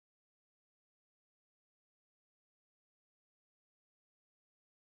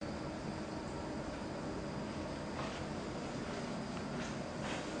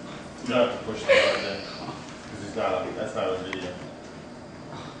gonna have to push the button then. Because he's not on, that's not on video.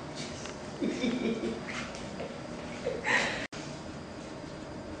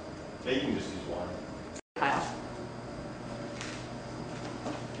 Yeah, you can just use one. Kyle.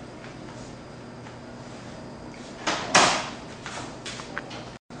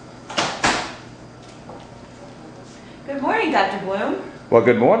 Good morning, Dr. Bloom. Well,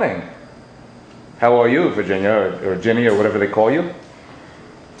 good morning. How are you, Virginia, or Jenny, or whatever they call you?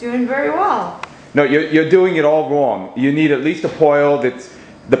 Doing very well. No, you're doing it all wrong. You need at least a pile that's...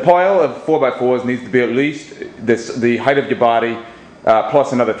 The pile of 4x4s needs to be at least the height of your body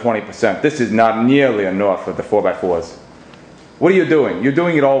plus another 20%. This is not nearly enough of the 4x4s. What are you doing? You're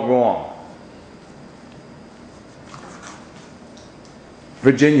doing it all wrong.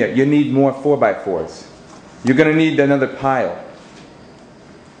 Virginia, you need more 4x4s. You're going to need another pile.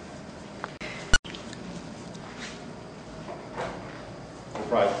 We'll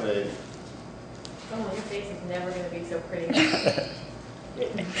probably say, Oh, your face is never going to be so pretty.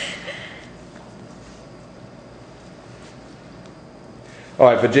 All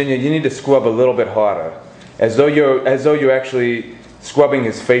right, Virginia, you need to scrub a little bit harder, as though you're actually scrubbing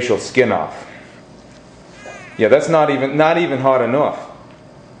his facial skin off. Yeah, that's not even hard enough.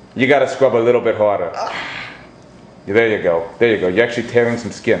 You got to scrub a little bit harder. Yeah, there you go. There you go. You're actually tearing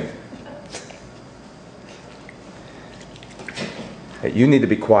some skin. Hey, you need to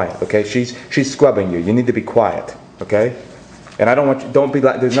be quiet, okay? She's scrubbing you. You need to be quiet, okay? And I don't want you. Don't be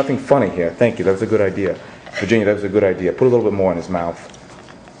like. There's nothing funny here. Thank you. That was a good idea, Virginia. That was a good idea. Put a little bit more in his mouth.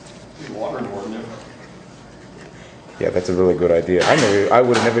 water more than Yeah, that's a really good idea. I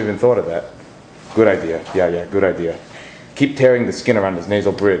would have never even thought of that. Good idea. Yeah, good idea. Keep tearing the skin around his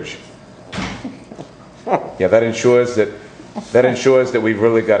nasal bridge. Yeah, that ensures that we've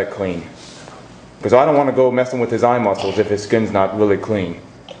really got it clean. Because I don't want to go messing with his eye muscles if his skin's not really clean.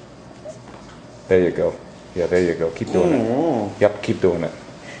 There you go. Yeah, there you go. Keep doing it. Yep, keep doing it.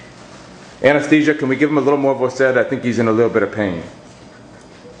 Anesthesia, can we give him a little more Vorced? I think he's in a little bit of pain.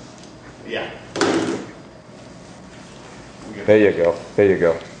 Yeah. There you go. There you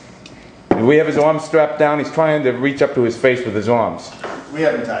go. Do we have his arms strapped down? He's trying to reach up to his face with his arms. We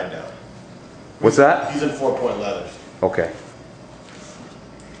have him tied down. What's that? He's in 4-point leathers. Okay.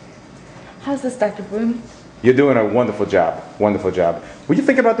 How's this, Dr. Bloom? You're doing a wonderful job. Wonderful job. Were you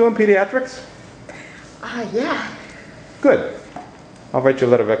thinking about doing pediatrics? Yeah. Good. I'll write you a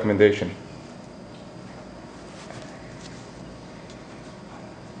letter of recommendation.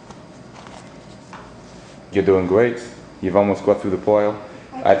 You're doing great. You've almost got through the pile.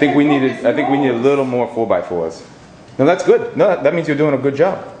 I think we need a little more 4x4s. No, that's good. No, that means you're doing a good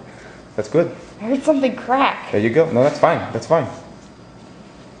job. That's good. I heard something crack. There you go. No, that's fine. That's fine.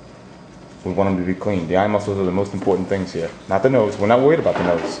 We want them to be clean. The eye muscles are the most important things here. Not the nose. We're not worried about the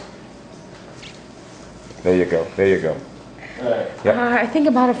nose. There you go. There you go. Yep. I think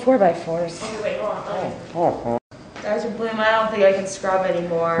about a 4x4s. Okay, wait, hold on. Dr. Bloom, I don't think I can scrub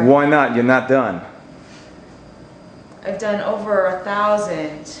anymore. Why not? You're not done. I've done over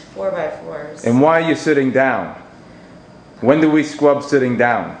 1,000 4x4s. And why are you sitting down? When do we scrub sitting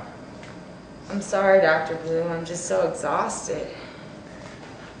down? I'm sorry, Dr. Bloom. I'm just so exhausted.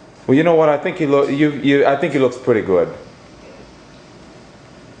 Well, you know what? I think I think he looks pretty good.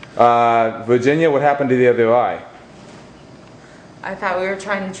 Virginia, what happened to the other eye? I thought we were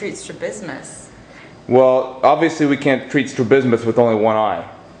trying to treat strabismus. Well, obviously we can't treat strabismus with only one eye.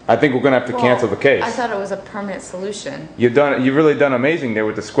 I think we're going to have to cancel the case. I thought it was a permanent solution. You've really done amazing there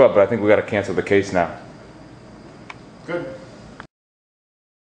with the scrub, but I think we got to cancel the case now. Good.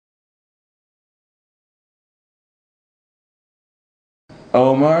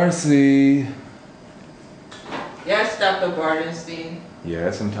 Oh, Marcy. Yes, Dr. Bardenstein.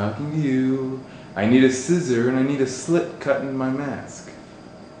 Yes, I'm talking to you. I need a scissor and I need a slit cut in my mask.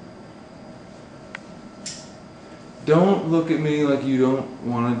 Don't look at me like you don't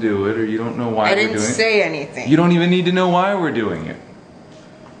want to do it or you don't know why we're doing it. I didn't say anything. You don't even need to know why we're doing it.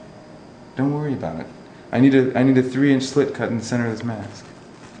 Don't worry about it. I need a 3-inch slit cut in the center of this mask.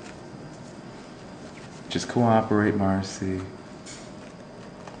 Just cooperate, Marcy.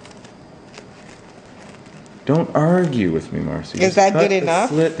 Don't argue with me, Marcy. Is that good enough?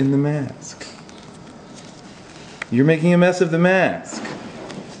 Cut a slit in the mask. You're making a mess of the mask.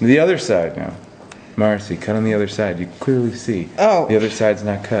 The other side now. Marcy, cut on the other side. You clearly see. Oh. The other side's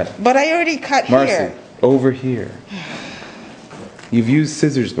not cut. But I already cut Marcy, here. over here. You've used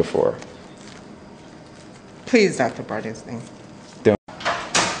scissors before. Please, Dr. Bardenstein. Don't.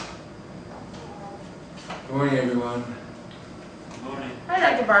 Good morning, everyone. Good morning. Hi,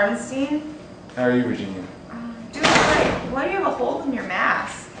 Dr. Bardenstein. How are you, Virginia? Doing great. Why do you have a hole in your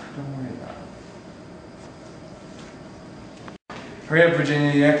mask? Don't worry Hurry up,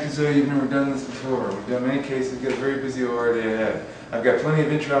 Virginia. You act as though you've never done this before. We've done many cases, got a very busy OR day ahead. I've got plenty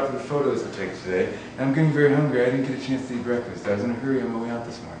of intraoperative photos to take today, and I'm getting very hungry. I didn't get a chance to eat breakfast. I was in a hurry on my way out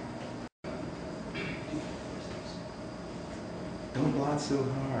this morning. Don't blot so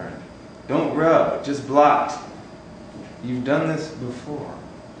hard. Don't rub, just blot. You've done this before.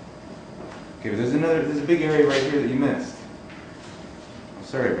 Okay, but there's a big area right here that you missed. I'm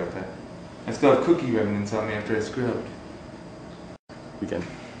sorry about that. I still have cookie remnants on me after I scrubbed. Weekend.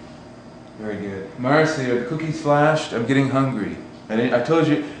 Very good. Marcy, are the cookies flashed? I'm getting hungry. I've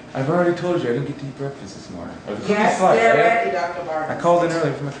already told you I didn't get to eat breakfast this morning. Are the cookies Yes, flashed? they're Yeah? ready, Dr. Barnes. I called in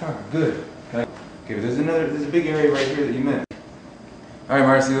earlier from my car. Good. Okay, but there's a big area right here that you missed. Alright,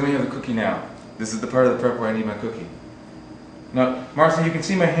 Marcy, let me have the cookie now. This is the part of the prep where I need my cookie. Now, Marcy, you can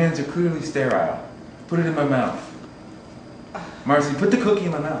see my hands are clearly sterile. Put it in my mouth. Marcy, put the cookie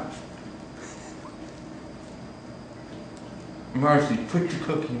in my mouth. Marcy, put the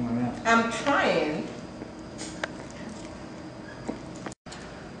cookie in my mouth. I'm trying.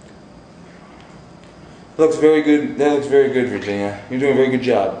 Looks very good. That looks very good, Virginia. You're doing a very good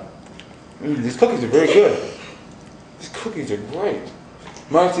job. These cookies are very good. These cookies are great.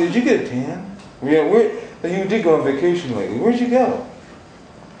 Marcy, did you get a tan? Yeah, you did go on vacation lately. Where'd you go?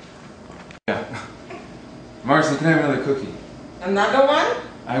 Yeah. Marcy, can I have another cookie? Another one?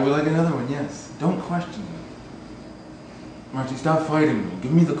 I would like another one, yes. Don't question me. Marcy, stop fighting me.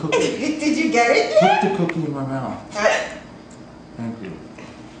 Give me the cookie. Did you get it yet? Put the cookie in my mouth. Thank you.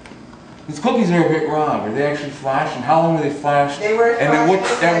 These cookies are a bit raw. Were they actually flashed? And how long were they flashed? They were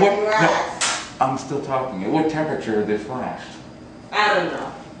flashed. And no, I'm still talking. At what temperature are they flashed? I don't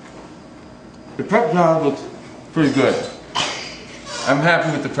know. The prep job looks pretty good. I'm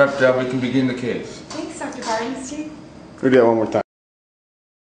happy with the prep job. We can begin the case. Thanks, Dr. Barnes. We'll do that one more time.